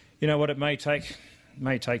 you know what, it may take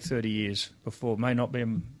 30 years before, may not be.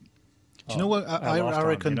 Do you know what I lifetime,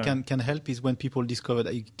 reckon can help is when people discover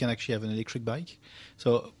that you can actually have an electric bike.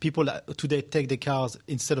 So people today take their cars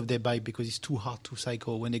instead of their bike because it's too hard to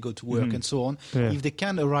cycle when they go to work and so on. Yeah. If they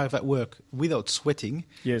can arrive at work without sweating,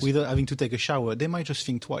 Yes. without having to take a shower, they might just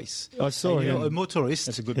think twice. I saw And, him. a motorist,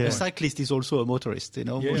 That's a good a point. cyclist is also a motorist. Yeah.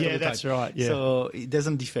 Most of Yeah, the that's time. right, yeah. So it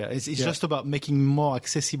doesn't differ. It's just about making more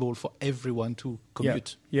accessible for everyone to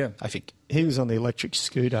commute. Yeah. I think. He was on the electric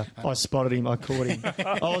scooter. I spotted him. I caught him.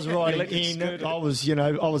 I was riding Electric in. scooter.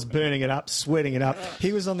 I was burning it up, sweating it up.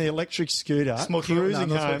 He was on the electric scooter, Smoking- cruising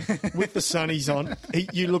no, home not with the sunnies on.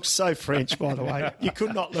 You looked so French, by the way. You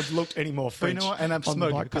could not have looked any more But French. you know what? And I'm on the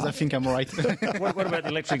smug bike because I path. think I'm all right. What about the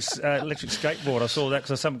electric skateboard? I saw that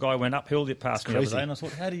because some guy went uphill it past me the other crazy. day, and I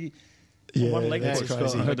thought, how do you? Yeah, one leg that's was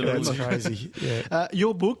crazy. I heard the That's rules. crazy. Yeah.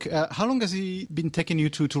 Your book, how long has it been taking you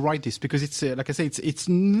to write this? Because it's, like I say, it's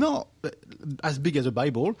not as big as a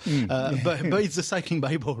Bible, but it's a cycling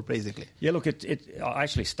Bible, basically. Yeah, look, I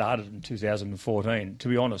actually started in 2014. To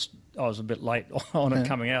be honest, I was a bit late on it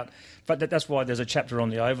coming out. But that's why there's a chapter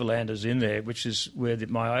on the Overlanders in there, which is where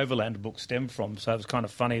my Overlander book stemmed from. So it was kind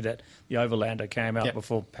of funny that the Overlander came out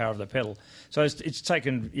before Power of the Pedal. So it's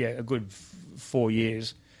taken, a good 4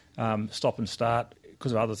 years, stop and start,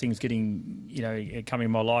 because of other things coming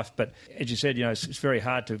in my life. But as you said, it's very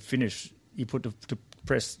hard to finish. You put to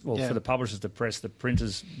press, for the publishers to press the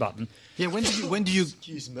printer's button. Yeah, when do you?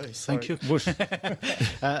 Excuse me. Thank you. Whoosh.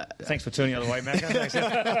 Thanks for turning the other way, Mac.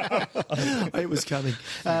 It was coming.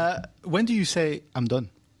 When do you say I'm done?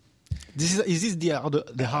 Is this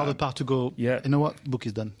the harder part to go? Yeah. You know what? Book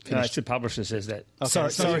is done. No, Finished. it's the publisher says that.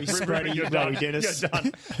 Sorry, Spready, You're done. Dennis. You're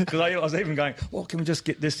done. Because I was even going, can we just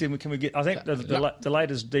get this in? Can we get? I think the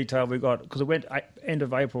latest detail we got, because it went end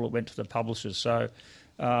of April, it went to the publishers. So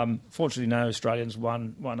fortunately, no Australians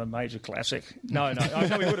won a major classic. No,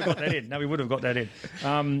 we would have got that in. No, we would have got that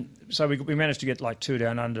in. So we managed to get like 2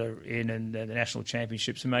 Down Under in, and the national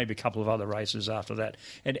championships, and maybe a couple of other races after that.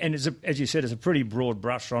 And it's as you said, it's a pretty broad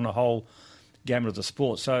brush on a whole gamut of the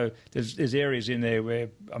sport. So there's areas in there where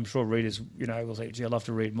I'm sure readers, will say, gee, I'd love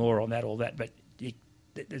to read more on that or that. But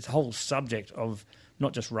this whole subject of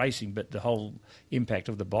not just racing, but the whole impact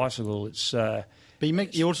of the bicycle, it's...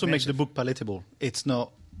 But he also makes the massive. book palatable. It's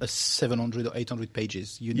not a 700 or 800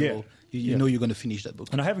 pages. You know you're going to finish that book.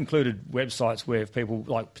 And I have included websites where people,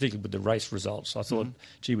 like particularly with the race results, I thought,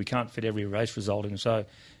 gee, we can't fit every race result in. So,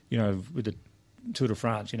 with the Tour de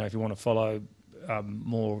France, if you want to follow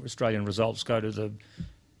more Australian results, go to the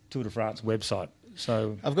Tour de France website.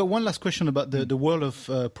 So I've got one last question about the world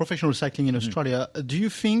of professional cycling in Australia. Do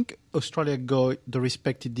you think Australia got the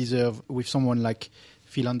respect it deserves with someone like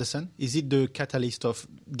Phil Anderson? Is it the catalyst of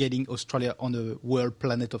getting Australia on the world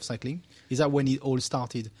planet of cycling? Is that when it all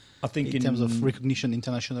started? I think in terms of recognition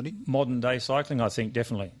internationally? Modern day cycling, I think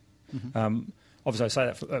definitely. Obviously, I say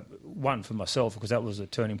that for myself, because that was a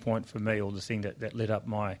turning point for me, or the thing that lit up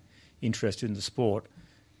my interest in the sport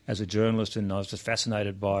as a journalist, and I was just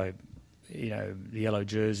fascinated by the yellow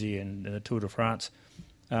jersey and the Tour de France.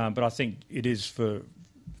 But I think it is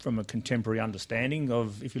from a contemporary understanding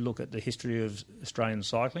of, if you look at the history of Australian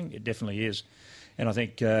cycling, it definitely is. And I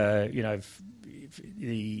think, I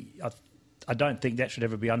don't think that should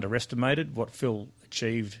ever be underestimated, what Phil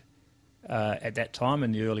achieved at that time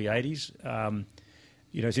in the early 80s.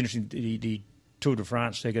 It's interesting, the Tour de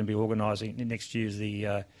France, they're going to be organising next year's the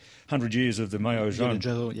 100 years of the Maillot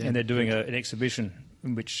Jaune, and they're doing an exhibition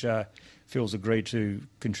in which Phil's agreed to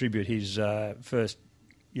contribute his first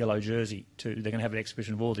yellow jersey to. They're going to have an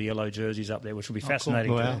exhibition of all the yellow jerseys up there, which will be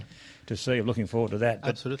fascinating to see. I'm looking forward to that.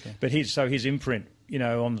 Absolutely. But his imprint,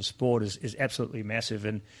 on the sport is absolutely massive,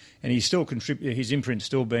 and he's still his imprint's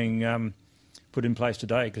still being put in place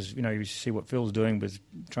today, because you see what Phil's doing with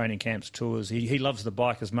training camps, tours. He loves the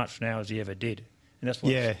bike as much now as he ever did, and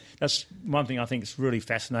that's one thing I think is really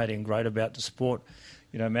fascinating and great about the sport.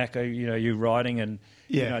 Mac, you riding, and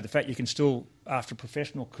the fact you can still, after a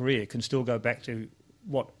professional career, can still go back to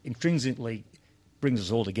what intrinsically brings us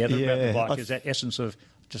all together about the bike, is that essence of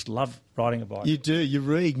just love riding a bike. You do. You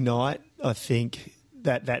reignite, I think,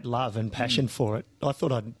 that love and passion for it. I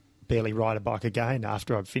thought I'd barely ride a bike again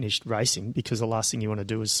after I'd finished racing, because the last thing you want to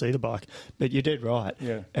do is see the bike. But you did right.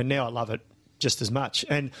 Yeah. And now I love it just as much.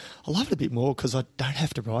 And I love it a bit more because I don't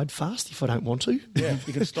have to ride fast if I don't want to. Yeah,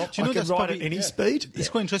 you can stop. I can ride at any speed. It's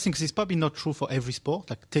quite interesting because it's probably not true for every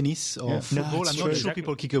sport, like tennis or football. I'm not sure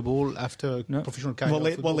people kick a ball after professional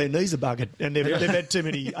career. Well, their knees are buggered, and they've had too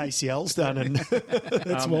many ACLs done, and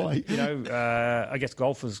that's why. I guess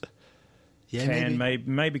golfers Yeah,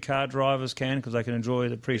 maybe car drivers can because they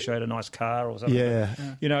can appreciate a nice car or something. Yeah.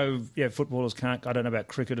 Footballers can't. I don't know about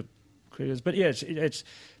cricketers, but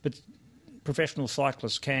but professional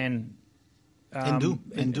cyclists can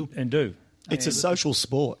and do. It's a social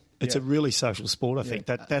sport. It's a really social sport, I think.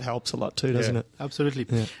 That helps a lot too, doesn't it? Absolutely.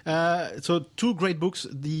 So 2 great books,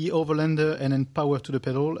 The Overlander and then Power to the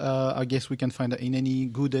Pedal. I guess we can find that in any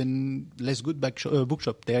good and less good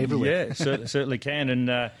bookshop. They're everywhere. Yeah, certainly can.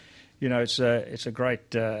 And, it's a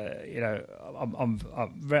great, I'm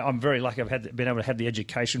very lucky I've been able to have the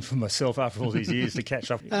education for myself after all these years to catch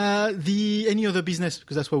up. Any other business,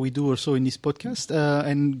 because that's what we do also in this podcast,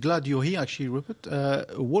 and glad you're here actually, Rupert.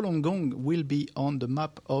 Wollongong will be on the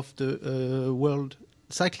map of the world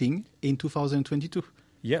cycling in 2022.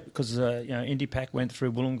 Yeah, because, IndyPac went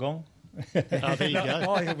through Wollongong. There you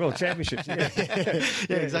go. World Championships. Yeah,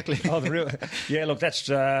 Exactly. Look,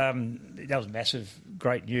 that was massive,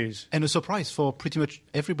 great news, and a surprise for pretty much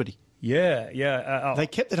everybody. Yeah. They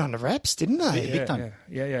kept it under wraps, didn't they? Big time.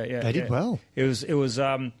 Yeah. They did well. It was.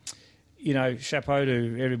 Chapeau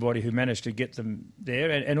to everybody who managed to get them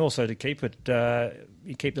there, and also to keep it,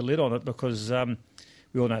 keep the lid on it, because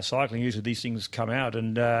we all know cycling. Usually these things come out,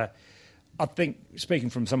 and I think, speaking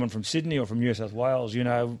from someone from Sydney or from New South Wales,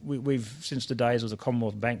 we've since the days of the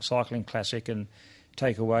Commonwealth Bank Cycling Classic and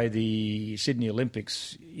take away the Sydney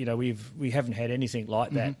Olympics, we haven't had anything like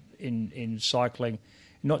that in cycling,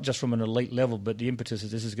 not just from an elite level, but the impetus that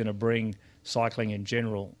this is going to bring cycling in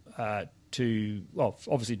general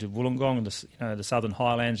obviously to Wollongong and the Southern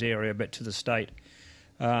Highlands area, but to the state.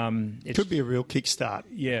 It could be a real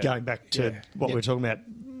kickstart. Going back to what we're talking about.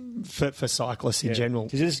 For cyclists in general.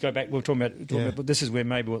 Does this go back? We're talking about, but this is where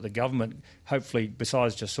maybe what the government, hopefully,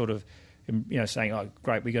 besides just sort of, saying, "Oh,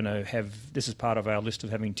 great, we're going to have this as part of our list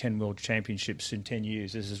of having 10 World Championships in 10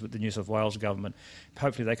 years." This is with the New South Wales government.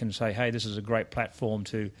 Hopefully, they can say, "Hey, this is a great platform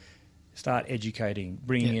to start educating,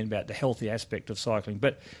 bringing in about the healthy aspect of cycling."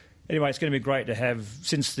 But anyway, it's going to be great to have,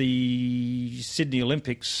 since the Sydney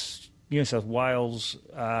Olympics, New South Wales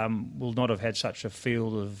will not have had such a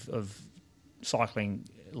field of cycling.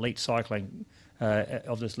 Elite cycling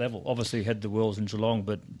of this level. Obviously, had the Worlds in Geelong,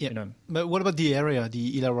 but But what about the area,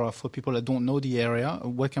 the Illawarra? For people that don't know the area,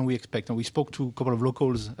 what can we expect? And we spoke to a couple of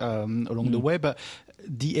locals along the way, but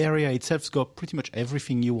the area itself's got pretty much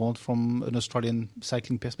everything you want from an Australian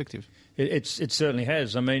cycling perspective. It certainly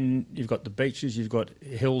has. I mean, you've got the beaches, you've got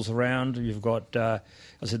hills around, you've got, I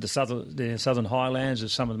said, the Southern Highlands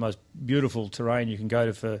is some of the most beautiful terrain you can go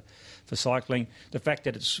to for cycling. The fact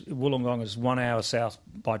that Wollongong is 1 hour south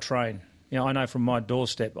by train. I know from my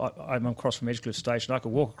doorstep, I'm across from Edgecliff Station, I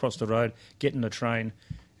could walk across the road, get in the train,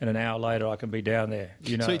 and an hour later I can be down there.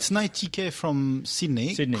 So it's 90k from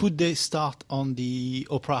Sydney. Could they start on the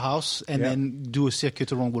Opera House and then do a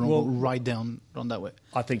circuit around Wollongong right down that way?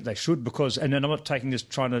 I think they should, because, and then I'm not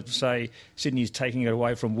trying to say Sydney's taking it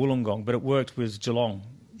away from Wollongong, but it worked with Geelong.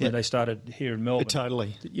 When they started here in Melbourne.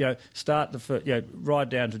 Totally. Start ride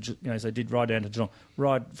down to, as they did ride down to Geelong,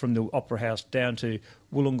 ride from the Opera House down to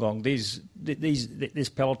Wollongong. This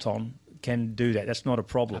peloton can do that. That's not a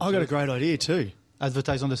problem. I've got a great idea too.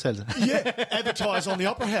 Advertise on the cells. Advertise on the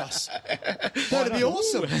Opera House. That'd be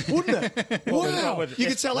awesome, wouldn't it? Wow. You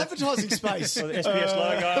could sell advertising space. The SBS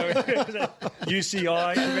logo,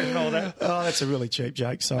 UCI, and all that. Oh, that's a really cheap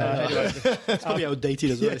joke, sorry. It's probably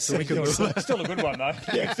outdated as well. So we can still a good one, though.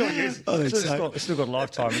 It's still got a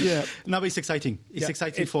lifetime. Yeah. No, but it's exciting. It's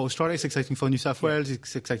exciting for Australia, it's exciting for New South Wales,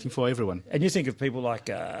 it's exciting for everyone. And you think of people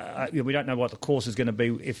like, we don't know what the course is going to be.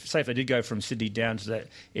 If they did go from Sydney down to that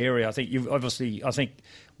area, I think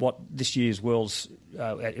what this year's Worlds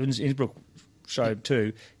at Innsbruck showed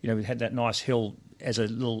too, we had that nice hill as a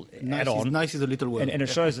little add-on. Nice is a little word. And it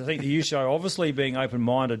shows, I think, the UCI obviously being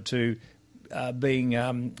open-minded to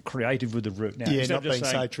being creative with the route now. Not being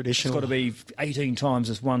so traditional. It's got to be 18 times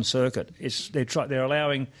this one circuit. They're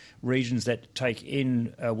allowing regions that take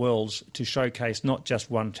in Worlds to showcase not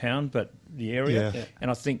just one town, but the area. Yeah.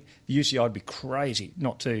 And I think the UCI would be crazy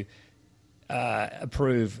not to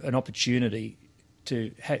approve an opportunity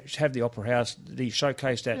to have the Opera House,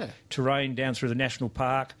 showcase that terrain down through the National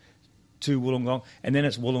Park to Wollongong, and then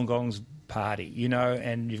it's Wollongong's party,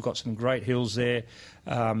 and you've got some great hills there.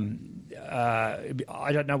 I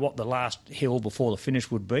don't know what the last hill before the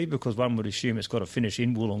finish would be, because one would assume it's got to finish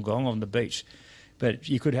in Wollongong on the beach. But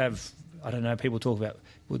you could have, I don't know, people talk about,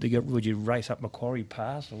 would you race up Macquarie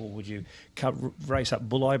Pass, or would you race up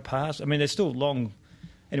Bulli Pass? I mean, they're still long.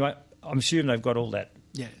 Anyway, I'm assuming they've got all that.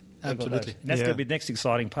 Yeah. Absolutely. And that's going to be the next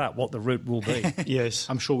exciting part, what the route will be. Yes.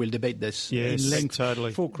 I'm sure we'll debate this Yes, in length.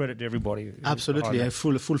 totally. Full credit to everybody. Absolutely, a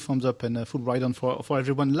full thumbs up and a full ride on for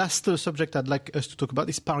everyone. Last subject I'd like us to talk about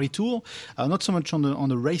is Paris Tour. Not so much on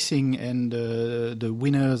the racing and the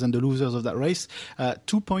winners and the losers of that race.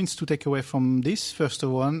 2 points to take away from this. First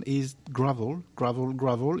one is gravel.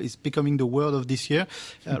 Gravel is becoming the word of this year.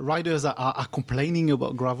 Riders are complaining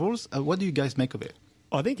about gravels. What do you guys make of it?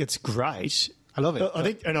 I think it's great. I love it. I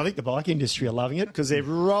think the bike industry are loving it because they're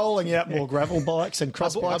rolling out more gravel bikes and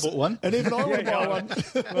cross bikes. I bought one. And even I want to buy one.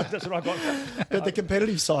 Well, that's what I got. But the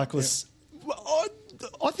competitive cyclists,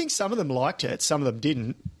 I think some of them liked it, some of them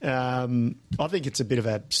didn't. I think it's a bit of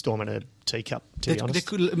a storm in a teacup, to be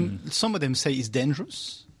honest. Some of them say it's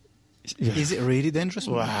dangerous. Yeah. Is it really dangerous?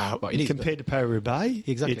 Wow. Compared to Paris-Roubaix,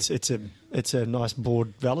 exactly. It's a nice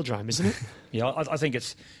broad velodrome, isn't it? Yeah, I think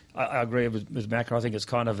it's... I agree with Macca. I think it's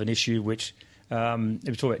kind of an issue which...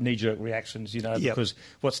 we talk about knee-jerk reactions, because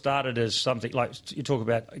what started as something like you talk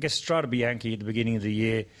about, I guess, Strade Bianche at the beginning of the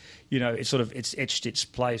year, it's etched its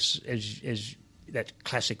place as that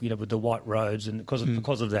classic, with the white roads, and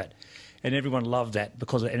because of that, and everyone loved that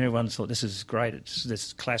and everyone thought this is great. It's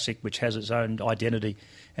this classic which has its own identity,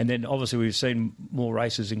 and then obviously we've seen more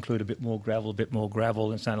races include a bit more gravel,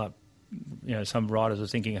 and saying like, some riders are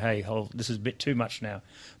thinking, hey, this is a bit too much now,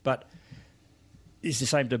 but it's the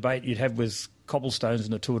same debate you'd have with cobblestones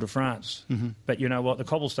in the Tour de France. Mm-hmm. But you know what? The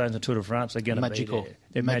cobblestones in the Tour de France are going to be there.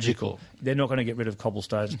 They're magical. They're not going to get rid of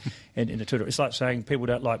cobblestones in the Tour. It's like saying people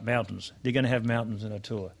don't like mountains. They're going to have mountains in a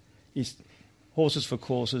Tour. It's horses for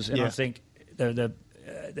courses. And I think the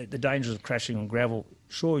dangers of crashing on gravel,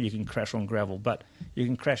 sure, you can crash on gravel, but you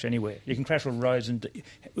can crash anywhere. You can crash on roads and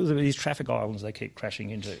these traffic islands they keep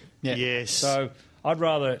crashing into. Yeah. Yes. So I'd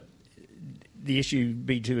rather... the issue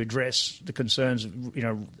be to address the concerns.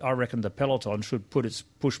 I reckon the peloton should put its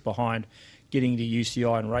push behind getting the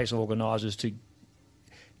UCI and race organisers to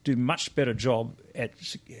do much better job at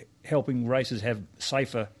helping races have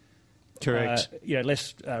safer, correct,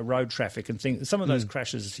 less road traffic and things. Some of those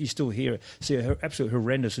crashes you still see are absolutely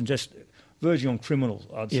horrendous and just verging on criminal.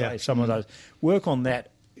 I'd say some of those. Work on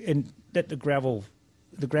that and let the gravel.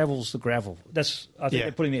 The gravel's the gravel. I think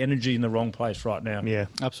they're putting the energy in the wrong place right now. Yeah,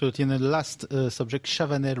 absolutely. And the last subject,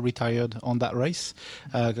 Chavanel retired on that race.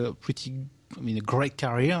 A great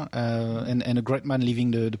career and a great man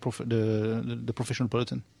leaving the professional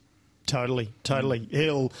peloton. Totally.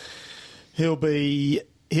 He'll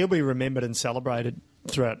be remembered and celebrated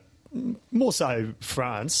throughout, more so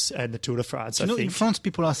France and the Tour de France. I think in France,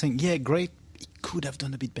 people are saying, "Yeah, great." He could have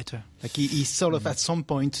done a bit better. Like he's sort of at some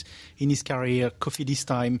point in his career, Cofidis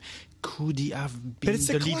time, could he have been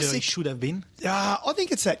the leader he should have been? I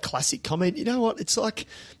think it's that classic comment. You know what? It's like,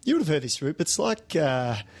 you would have heard this, Rupert. It's like,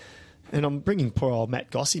 and I'm bringing poor old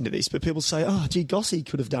Matt Goss into this, but people say, oh, gee, Gossy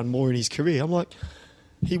could have done more in his career. I'm like,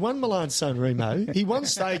 he won Milan-San Remo. He won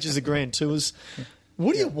stages of Grand Tours.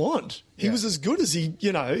 What do you want? He was as good as he,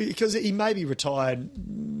 because he maybe retired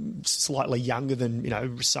slightly younger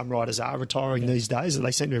than, some riders are retiring these days.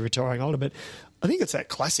 They seem to be retiring older. But I think it's that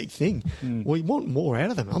classic thing. We want more out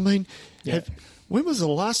of them. I mean, when was the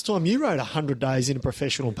last time you rode 100 days in a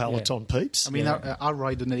professional peloton, peeps? I mean, I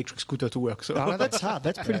ride an electric scooter to work. So that's hard.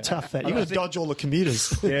 That's pretty tough. You've got to dodge all the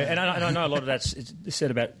commuters. And I know a lot of that's said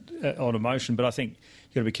about on emotion, but I think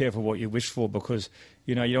you've got to be careful what you wish for because,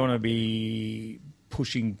 you don't want to be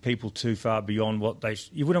pushing people too far beyond what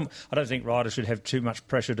you wouldn't. I don't think riders should have too much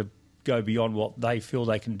pressure to go beyond what they feel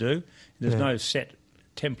they can do. There's no set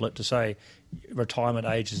template to say retirement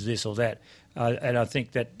age is this or that. And I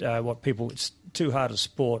think that it's too hard a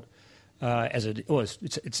sport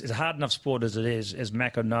it's a hard enough sport as it is, as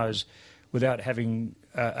Macca knows, without having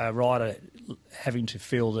a rider having to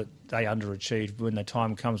feel that they underachieved when the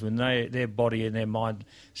time comes, when their body and their mind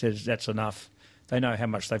says that's enough. They know how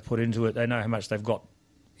much they've put into it. They know how much they've got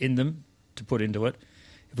in them to put into it.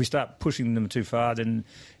 If we start pushing them too far, then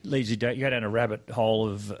it leads you go down a rabbit hole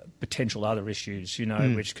of potential other issues,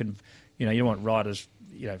 which can, you don't want riders,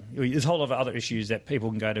 there's a whole lot of other issues that people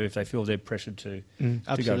can go to if they feel they're pressured to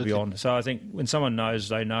go beyond. So I think when someone knows,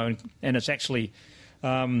 they know. And it's actually,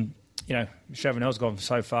 Chavanel's gone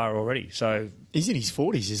so far already. So he's in his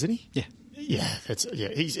 40s, isn't he? Yeah. Yeah,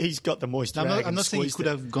 he's got the moist drag. I'm not saying he could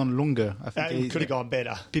have gone longer. I think he could have gone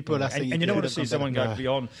better. People are saying, and you don't want to see someone go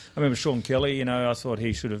beyond. I remember Sean Kelly. I thought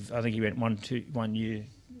he should have. I think he went 1 year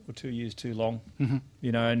or 2 years too long.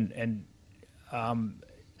 And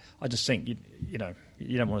I just think you don't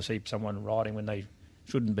want to see someone riding when they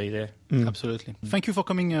shouldn't be there. Absolutely. Thank you for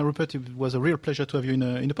coming, Rupert. It was a real pleasure to have you in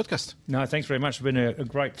the podcast. No, thanks very much. It's been a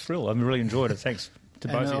great thrill. I've really enjoyed it. Thanks. to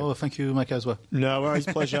both of you. Thank you, Mike, as well. No worries,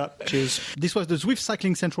 pleasure. Cheers. This was the Zwift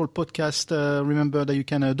Cycling Central podcast. Remember that you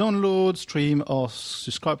can download, stream, or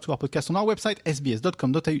subscribe to our podcast on our website,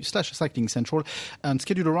 sbs.com.au/cycling central, and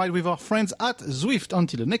schedule a ride with our friends at Zwift.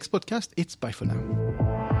 Until the next podcast, it's bye for now.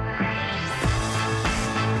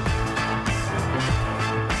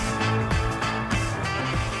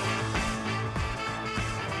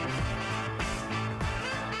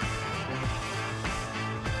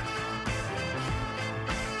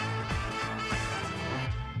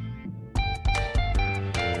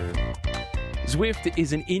 Zwift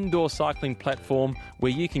is an indoor cycling platform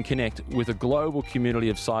where you can connect with a global community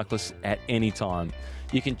of cyclists at any time.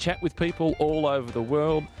 You can chat with people all over the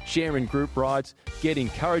world, share in group rides, get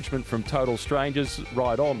encouragement from total strangers,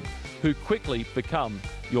 ride on, who quickly become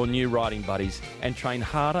your new riding buddies, and train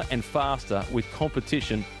harder and faster with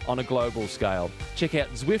competition on a global scale. Check out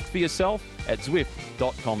Zwift for yourself at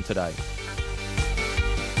zwift.com today.